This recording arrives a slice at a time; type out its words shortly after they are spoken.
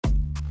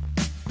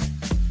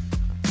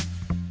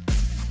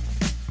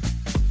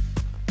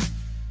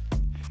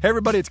Hey,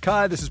 everybody, it's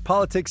Kai. This is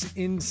Politics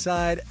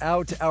Inside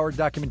Out, our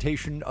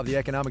documentation of the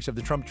economics of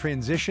the Trump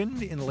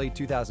transition in late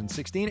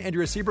 2016.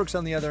 Andrea Seabrook's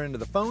on the other end of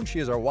the phone. She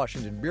is our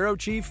Washington bureau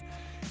chief.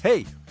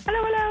 Hey.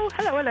 Hello.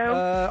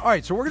 All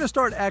right, so we're going to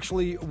start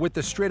actually with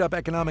the straight-up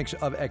economics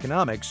of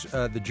economics.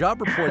 The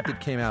job report that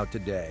came out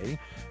today,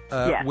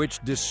 Yes. which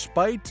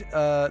despite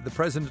the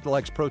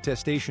president-elect's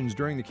protestations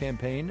during the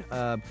campaign,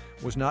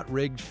 was not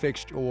rigged,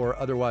 fixed, or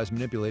otherwise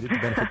manipulated to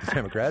benefit the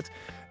Democrats.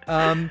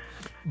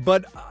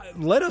 But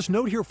let us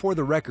note here for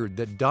the record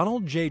that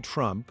Donald J.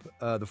 Trump,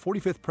 the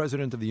 45th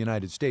president of the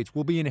United States,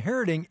 will be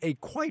inheriting a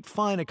quite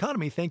fine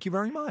economy. Thank you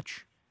very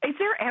much. Is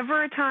there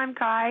ever a time,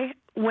 Kai,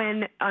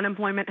 when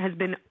unemployment has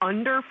been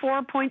under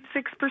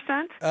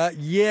 4.6%?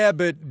 Yeah,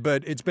 but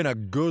it's been a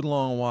good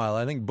long while.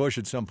 I think Bush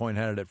at some point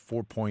had it at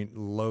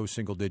low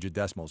single-digit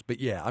decimals. But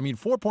yeah, I mean,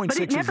 4.6 is insane. But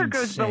it never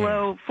goes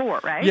below 4,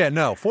 right? Yeah,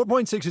 no,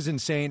 4.6 is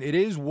insane. It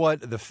is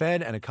what the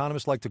Fed and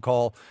economists like to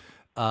call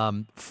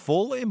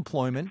full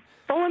employment.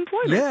 Full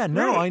employment. Yeah,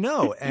 no, right. I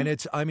know. And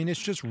it's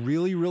just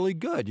really, really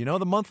good. You know,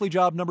 the monthly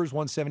job number is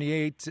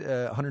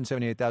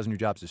 178,000 new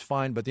jobs is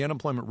fine, but the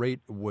unemployment rate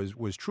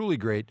was truly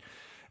great.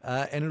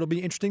 And it'll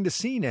be interesting to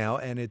see now.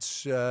 And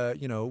it's,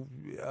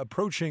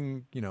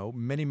 approaching,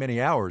 many, many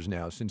hours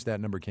now since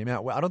that number came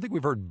out. Well, I don't think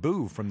we've heard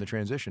boo from the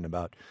transition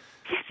about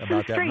So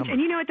that strange. number.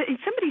 And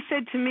somebody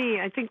said to me,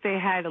 I think they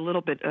had a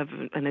little bit of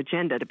an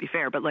agenda, to be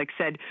fair, but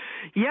said,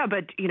 yeah,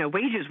 but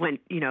wages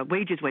went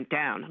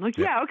down. I'm like,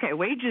 yeah, okay,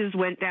 wages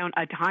went down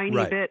a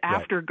tiny bit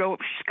after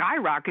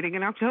skyrocketing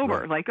in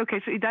October. Right.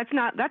 Okay, so that's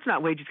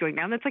not wages going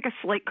down. That's like a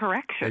slight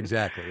correction.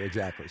 Exactly.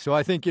 So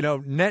I think,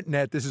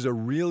 net, this is a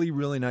really,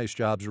 really nice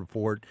jobs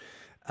report.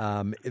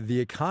 The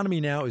economy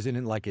now is in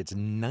its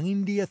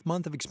 90th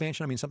month of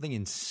expansion. I mean, something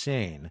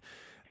insane.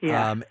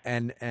 Yeah.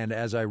 And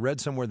as I read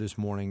somewhere this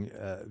morning,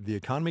 the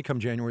economy come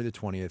January the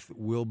 20th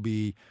will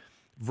be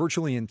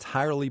virtually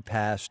entirely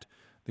past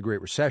the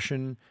Great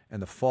Recession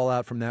and the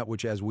fallout from that,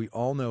 which, as we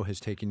all know, has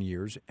taken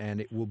years.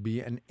 And it will be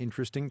an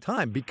interesting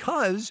time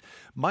because,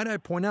 might I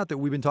point out that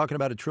we've been talking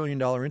about $1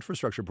 trillion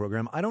infrastructure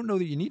program. I don't know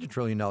that you need $1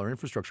 trillion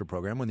infrastructure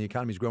program when the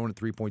economy is growing at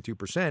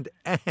 3.2%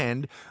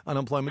 and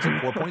unemployment's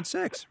at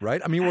 4.6,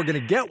 right? I mean, we're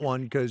going to get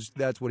one because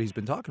that's what he's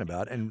been talking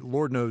about. And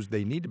Lord knows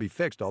they need to be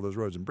fixed, all those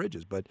roads and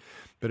bridges. But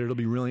it'll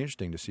be really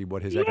interesting to see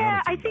what his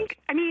economic team does.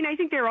 I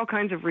think there are all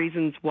kinds of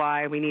reasons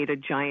why we need a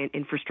giant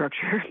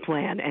infrastructure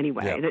plan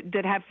anyway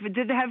that have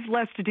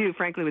less to do,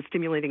 frankly, with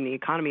stimulating the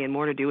economy and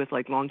more to do with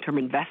long-term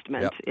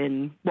investment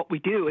in what we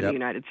do in the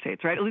United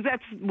States, right? At least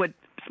that's what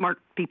smart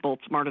people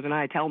smarter than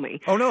I tell me.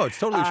 Oh, no, it's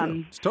totally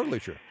true. It's totally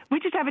true. We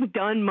just haven't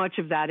done much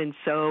of that in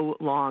so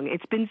long.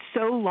 It's been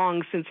so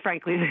long since,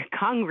 frankly, the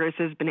Congress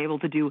has been able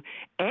to do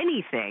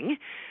anything.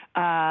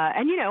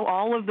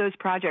 All of those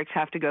projects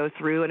have to go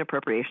through an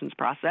appropriations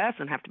process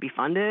and have to be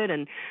funded.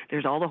 And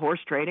there's all the horse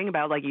trading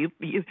about,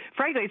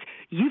 frankly, it's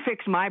you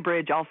fix my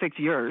bridge, I'll fix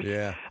yours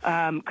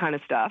kind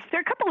of stuff. There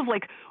are a couple of,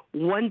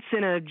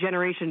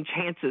 once-in-a-generation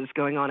chances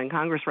going on in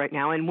Congress right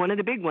now. And one of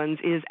the big ones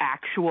is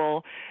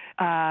actual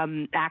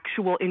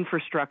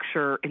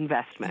infrastructure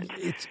investment.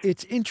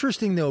 It's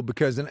interesting, though,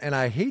 because, and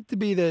I hate to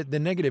be the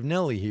negative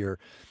Nelly here,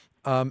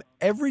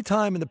 every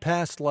time in the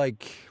past,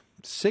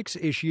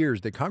 6-ish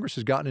years that Congress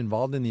has gotten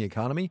involved in the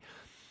economy,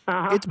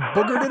 it's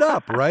boogered it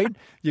up, right?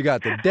 You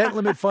got the debt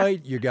limit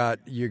fight, you got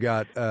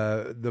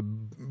the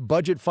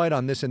budget fight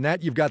on this and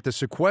that. You've got the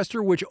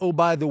sequester, which, oh,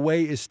 by the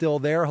way, is still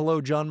there. Hello,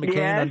 John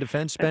McCain on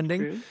defense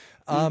spending.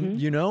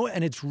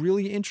 And it's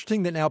really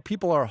interesting that now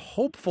people are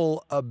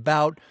hopeful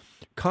about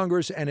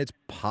Congress and its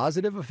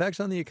positive effects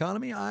on the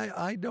economy.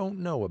 I don't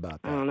know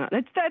about that. I don't know.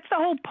 That's the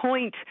whole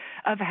point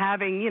of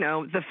having,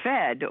 the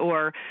Fed,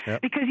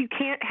 because you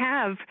can't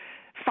have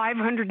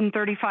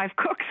 535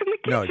 cooks in the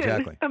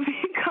kitchen of the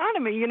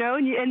economy,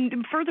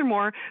 and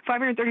furthermore,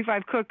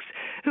 535 cooks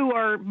who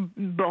are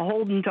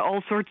beholden to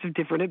all sorts of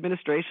different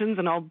administrations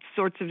and all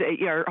sorts of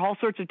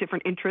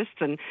different interests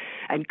and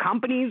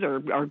companies or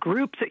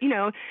groups.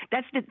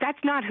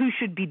 That's not who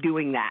should be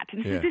doing that.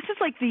 This is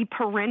like the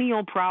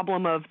perennial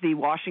problem of the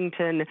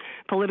Washington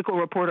Political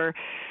Reporter.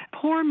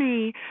 Poor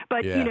me,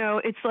 but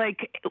it's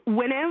like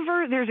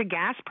whenever there's a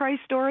gas price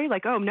story,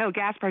 oh no,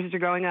 gas prices are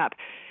going up.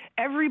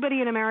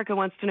 Everybody in America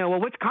wants to know, well,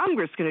 what's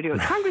Congress going to do?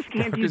 Congress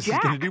can't do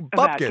jack going to do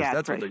about bupkis. gas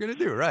That's prices. what they're going to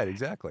do. Right,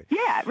 exactly.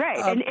 Yeah, right.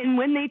 And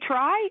when they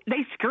try,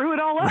 they screw it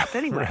all up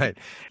anyway. Right.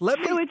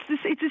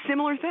 It's a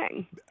similar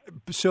thing.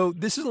 So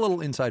this is a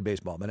little inside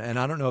baseball, and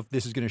I don't know if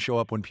this is going to show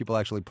up when people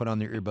actually put on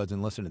their earbuds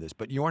and listen to this,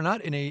 but you are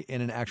not in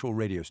an actual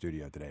radio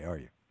studio today, are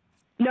you?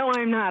 No,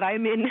 I'm not.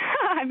 I'm in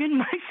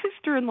my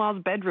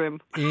sister-in-law's bedroom.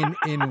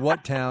 In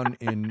what town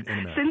in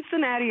America?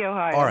 Cincinnati,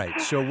 Ohio. All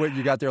right. So what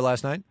you got there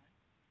last night?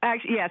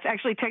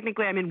 Actually,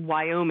 technically, I'm in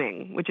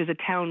Wyoming, which is a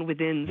town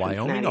within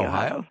Wyoming, Cincinnati,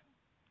 Ohio.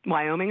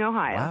 Wyoming,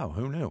 Ohio. Wow,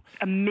 who knew?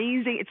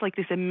 Amazing. It's like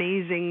this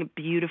amazing,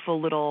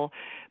 beautiful little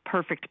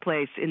perfect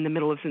place in the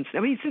middle of Cincinnati. I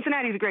mean,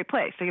 Cincinnati is a great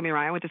place. Don't get me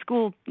wrong. I went to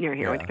school near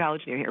here. I went to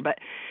college near here. But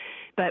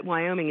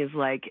Wyoming is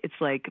it's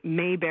like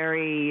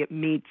Mayberry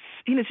meets,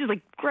 it's just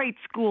like great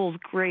schools,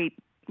 great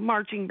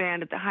marching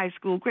band at the high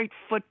school, great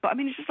football. I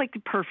mean, it's just like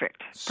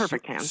perfect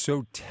town.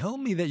 So tell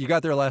me that you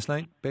got there last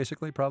night,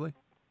 basically, probably?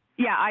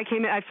 Yeah,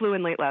 I flew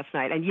in late last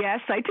night. And yes,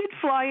 I did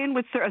fly in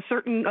with a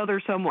certain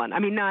other someone. I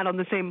mean, not on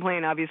the same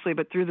plane, obviously,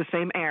 but through the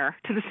same air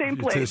to the same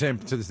place.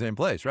 To the same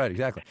place, right,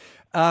 exactly.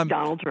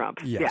 Donald Trump.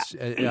 Yes.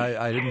 Yeah.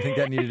 I didn't think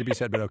that needed to be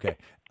said, but okay.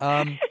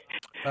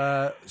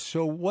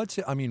 So what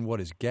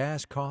does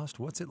gas cost?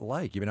 What's it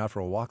like? You've been out for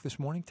a walk this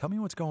morning? Tell me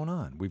what's going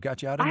on. We've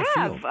got you out in the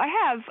field. I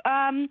have.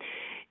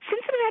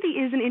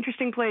 Cincinnati is an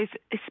interesting place,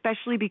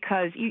 especially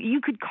because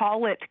you could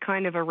call it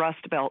kind of a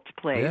Rust Belt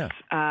place.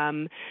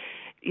 Yeah.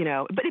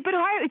 But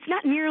Ohio, it's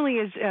not nearly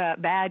as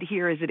bad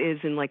here as it is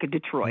in like a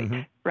Detroit,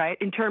 right?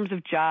 In terms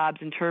of jobs,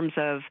 in terms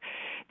of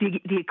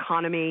the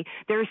economy,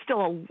 there is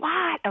still a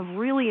lot of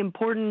really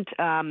important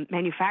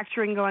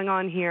manufacturing going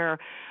on here.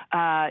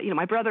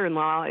 My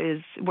brother-in-law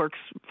works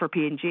for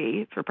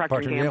P&G, for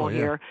Procter & Gamble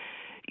here.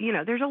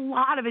 There's a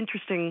lot of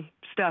interesting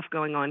stuff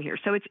going on here.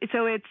 So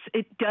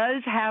it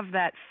does have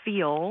that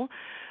feel.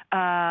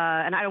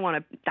 And I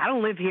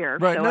don't live here,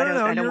 right. so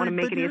I don't want to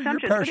make any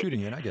assumptions. You're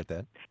parachuting in, I get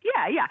that.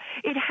 Yeah.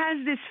 It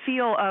has this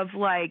feel of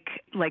like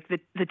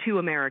the two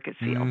Americas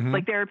feel. Mm-hmm.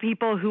 Like there are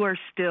people who are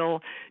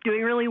still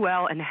doing really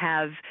well and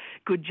have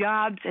good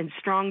jobs and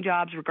strong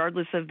jobs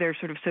regardless of their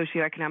sort of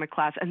socioeconomic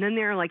class. And then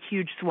there are like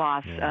huge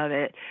swaths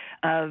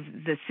of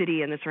the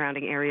city and the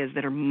surrounding areas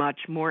that are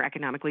much more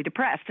economically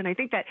depressed. And I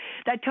think that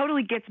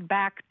totally gets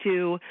back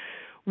to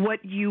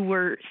what you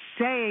were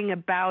saying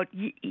about,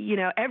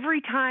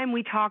 every time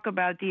we talk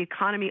about the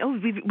economy,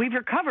 we've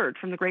recovered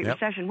from the Great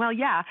Recession. Well,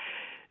 yeah,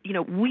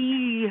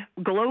 we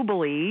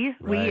globally,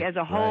 we as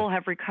a whole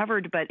have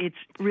recovered, but it's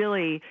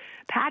really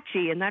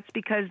patchy, and that's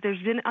because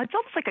it's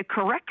almost like a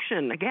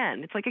correction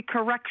again. It's like a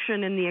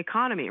correction in the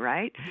economy,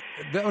 right?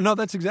 No,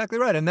 that's exactly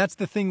right. And that's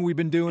the thing we've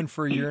been doing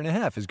for a year and a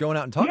half is going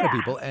out and talking to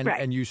people.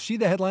 And you see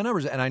the headline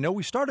numbers. And I know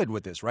we started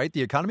with this, right?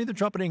 The economy that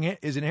Trump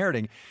is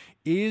inheriting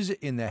is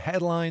in the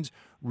headlines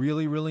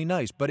really, really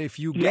nice. But if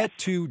you get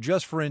to,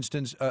 just for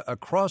instance,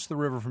 across the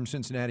river from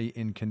Cincinnati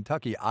in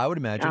Kentucky, I would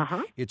imagine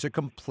it's a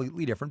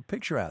completely different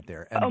picture out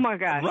there. And, oh, my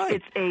gosh.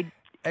 Right.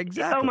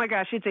 Exactly. Oh my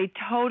gosh, it's a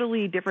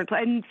totally different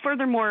place. And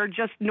furthermore,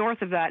 just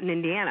north of that in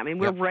Indiana, I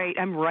mean,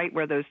 I'm right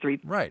where those three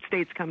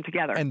states come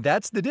together. And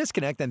that's the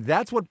disconnect, and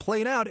that's what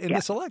played out in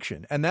this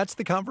election. And that's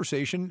the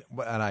conversation,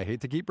 and I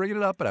hate to keep bringing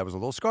it up, but I was a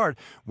little scarred,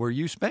 where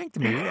you spanked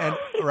me, and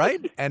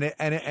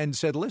and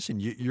said, listen,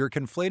 you're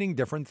conflating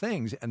different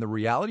things. And the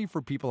reality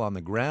for people on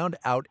the ground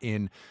out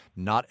in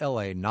not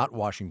L.A., not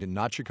Washington,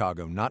 not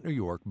Chicago, not New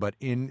York, but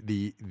in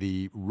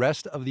the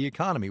rest of the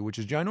economy, which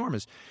is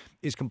ginormous,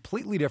 is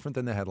completely different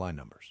than the headline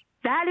numbers.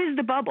 That is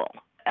the bubble.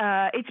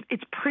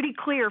 It's pretty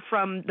clear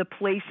from the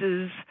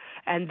places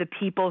and the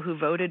people who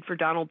voted for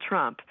Donald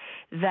Trump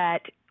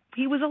that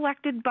he was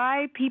elected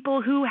by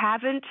people who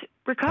haven't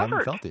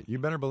recovered. Haven't felt it. You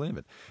better believe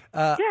it.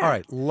 All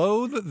right.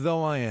 Loath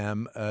though I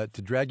am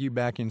to drag you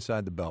back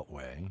inside the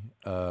Beltway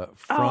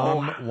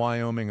from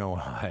Wyoming,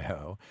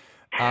 Ohio.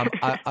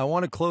 I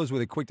want to close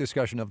with a quick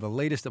discussion of the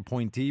latest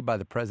appointee by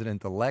the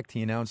president-elect.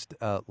 He announced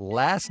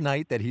last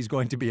night that he's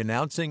going to be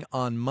announcing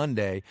on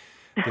Monday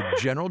that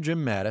General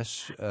Jim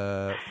Mattis,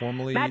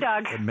 formerly Mad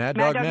Dog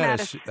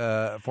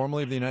Mattis,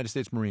 formerly of the United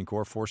States Marine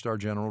Corps, 4-star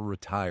general,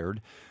 retired,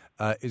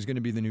 is going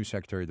to be the new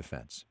Secretary of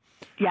Defense.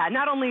 Yeah,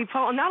 not only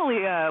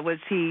was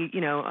he,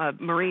 a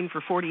Marine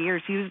for 40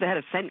 years, he was the head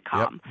of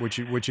CENTCOM,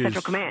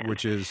 Central Command,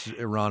 which is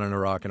Iran and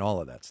Iraq and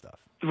all of that stuff.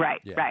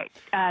 Right.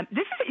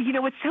 This is,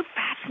 what's so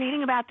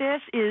fascinating about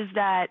this is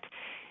that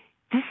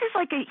this is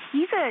like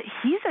he's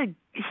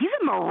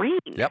a Marine.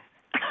 Yep.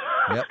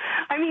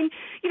 I mean,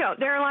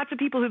 there are lots of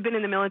people who've been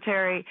in the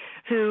military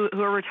who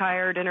are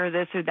retired and are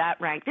this or that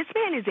rank. This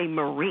man is a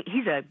Marine.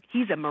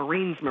 He's a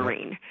Marine's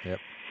Marine. Yep.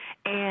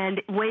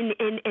 And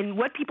and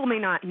what people may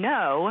not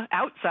know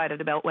outside of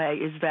the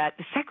Beltway is that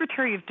the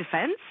Secretary of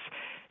Defense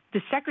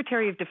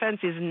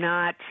is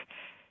not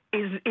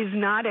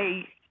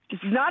He's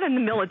not in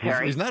the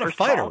military. He's not a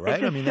fighter,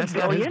 right? I mean, that's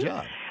not his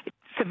job.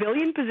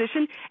 Civilian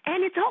position,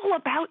 and it's all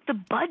about the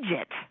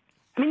budget.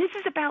 I mean, this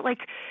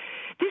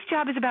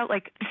job is about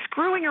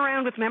screwing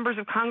around with members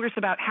of Congress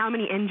about how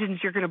many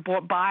engines you're going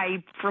to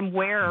buy from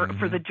where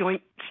for the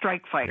Joint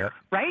Strike Fighter,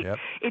 right? Yep.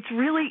 It's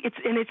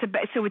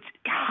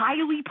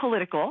highly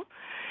political.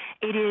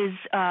 It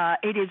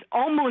is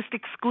almost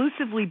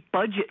exclusively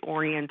budget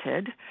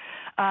oriented.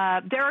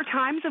 There are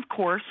times, of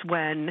course,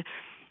 when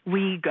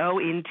we go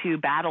into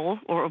battle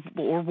or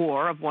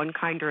war of one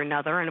kind or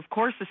another, and of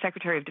course the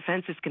Secretary of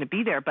Defense is going to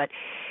be there, but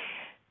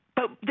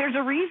there's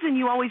a reason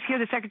you always hear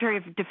the Secretary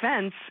of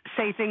Defense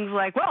say things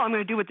like, well, I'm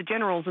going to do what the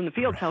generals in the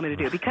field tell me to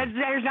do, because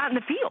they're not in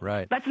the field.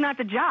 Right. That's not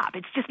the job.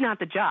 It's just not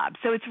the job.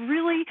 So it's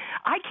really,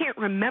 I can't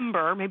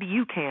remember, maybe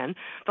you can,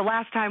 the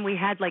last time we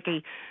had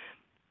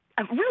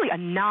really a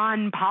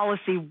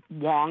non-policy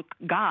wonk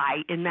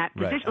guy in that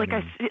position, like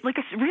a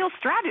real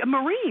strategy, a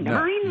Marine,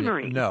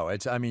 Marine. No,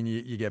 it's. I mean,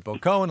 you get Bill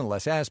Cohen and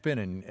Les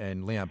Aspin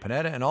and Leon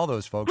Panetta and all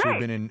those folks who've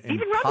been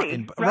in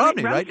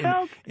Romney, right?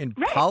 In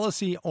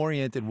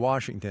policy-oriented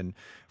Washington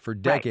for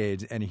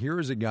decades, and here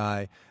is a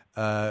guy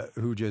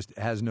who just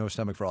has no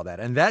stomach for all that.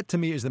 And that, to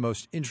me, is the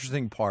most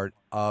interesting part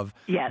of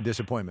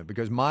disappointment,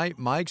 because my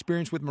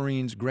experience with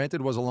Marines,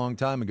 granted, was a long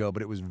time ago,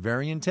 but it was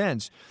very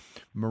intense.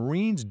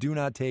 Marines do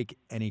not take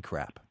any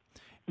crap.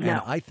 No.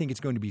 And I think it's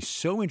going to be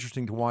so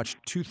interesting to watch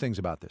two things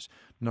about this.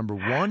 Number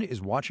one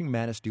is watching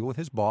Mattis deal with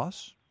his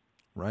boss,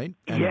 right?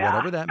 And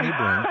whatever that may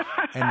bring.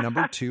 And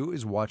number two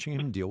is watching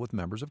him deal with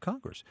members of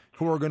Congress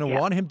who are going to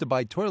want him to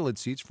buy toilet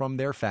seats from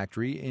their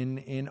factory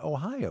in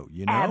Ohio,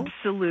 you know?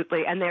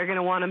 Absolutely. And they're going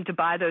to want him to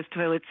buy those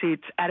toilet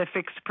seats at a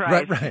fixed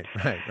price.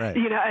 Right.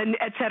 You know, and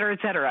et cetera, et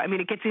cetera. I mean,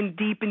 it gets in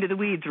deep into the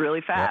weeds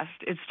really fast.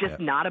 It's just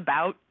not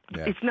about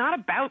it's not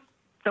about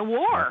the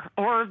war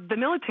or the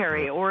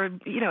military or,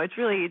 you know, it's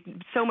really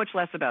so much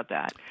less about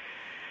that.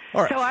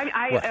 All right. So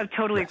I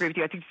totally agree with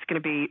you. I think it's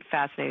going to be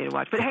fascinating to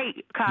watch. But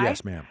hey, Kai.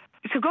 Yes, ma'am.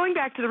 So going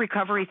back to the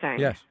recovery thing.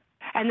 Yes.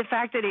 And the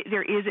fact that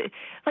there is,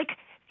 like,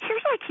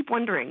 here's what I keep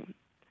wondering.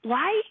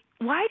 Why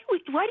do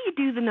you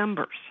do the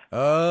numbers?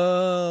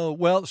 Oh,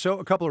 well, so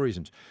a couple of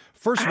reasons.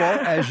 First of all,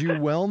 as you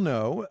well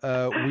know,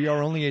 we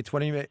are only a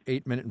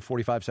 28-minute and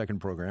 45-second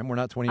program. We're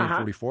not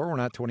 28:44. We're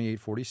not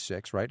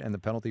 28:46, right? And the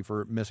penalty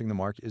for missing the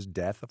mark is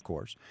death, of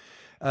course.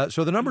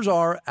 So the numbers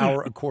are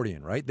our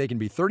accordion, right? They can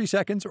be 30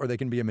 seconds or they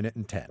can be a minute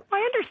and 10.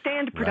 I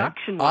understand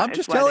production. Right? I'm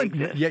just telling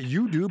you. Yeah,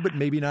 you do, but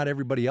maybe not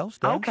everybody else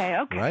does. Okay.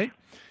 Right?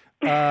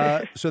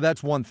 So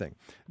that's one thing.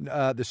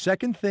 The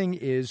second thing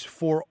is,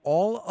 for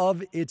all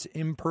of its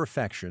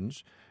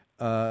imperfections,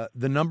 the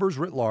numbers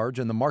writ large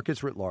and the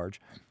markets writ large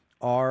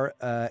are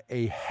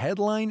a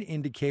headline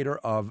indicator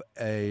of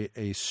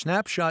a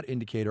snapshot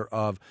indicator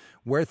of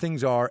where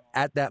things are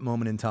at that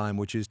moment in time,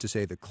 which is to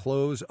say the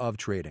close of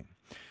trading.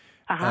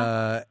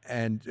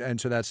 And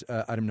so that's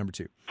item number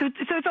two. So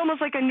it's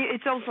almost like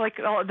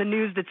the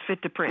news that's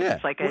fit to print. Yeah.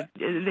 It's like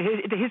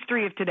the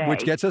history of today.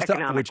 Which gets us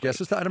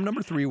to item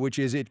number three, which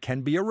is it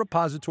can be a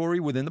repository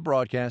within the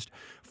broadcast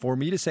for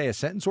me to say a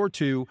sentence or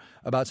two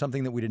about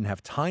something that we didn't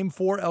have time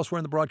for elsewhere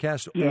in the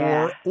broadcast,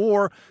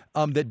 or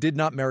that did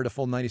not merit a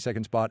full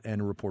 90-second spot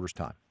and a reporter's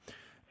time.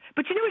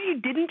 But you know what you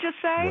didn't just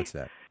say? What's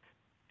that?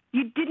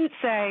 You didn't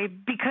say,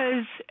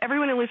 because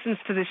everyone who listens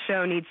to this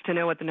show needs to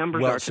know what the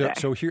numbers are today.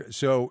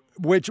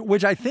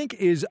 Which I think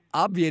is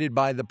obviated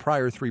by the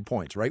prior 3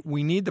 points, right?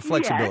 We need the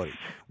flexibility.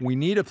 Yes. We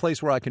need a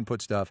place where I can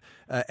put stuff,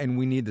 and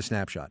we need the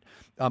snapshot.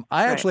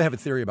 I actually have a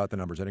theory about the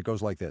numbers, and it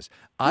goes like this.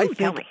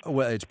 Tell me.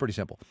 Well, it's pretty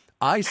simple.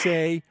 I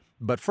say,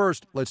 but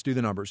first, let's do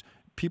the numbers.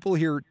 People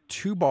hear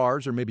 2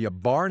 bars or maybe a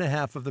bar and a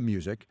half of the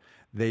music.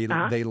 They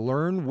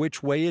learn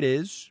which way it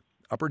is,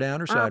 up or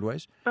down or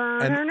sideways,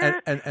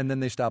 and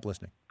then they stop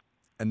listening.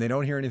 And they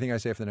don't hear anything I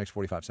say for the next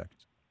 45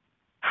 seconds.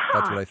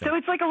 That's what I think. So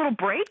it's like a little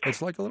break?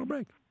 It's like a little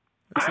break.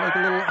 It's like a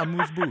little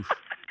amuse-bouche.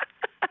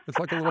 It's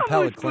like a little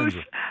palate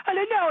cleanser. I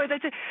don't know.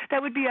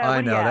 That would be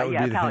I know. That would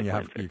be the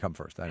thing you come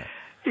first. I know.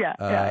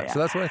 Yeah. So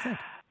that's what I think.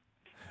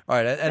 All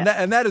right.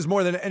 And that is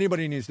more than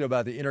anybody needs to know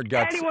about the inner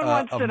guts of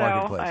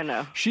Marketplace. I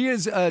know. She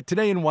is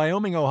today in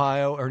Wyoming,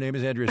 Ohio. Her name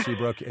is Andrea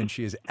Seabrook, and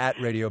she is at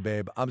Radio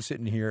Babe. I'm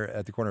sitting here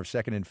at the corner of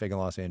 2nd and Fig in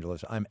Los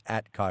Angeles. I'm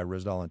at Kai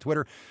Ryssdal on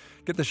Twitter.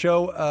 Get the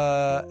show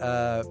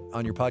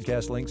on your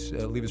podcast links.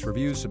 Leave us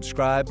reviews.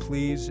 Subscribe,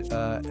 please.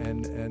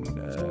 And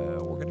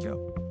we're going to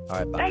go. All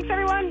right. Bye. Thanks,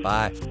 everyone.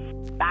 Bye.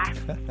 Bye.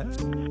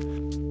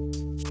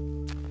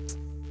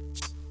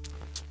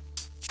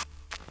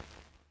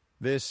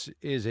 This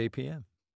is APM.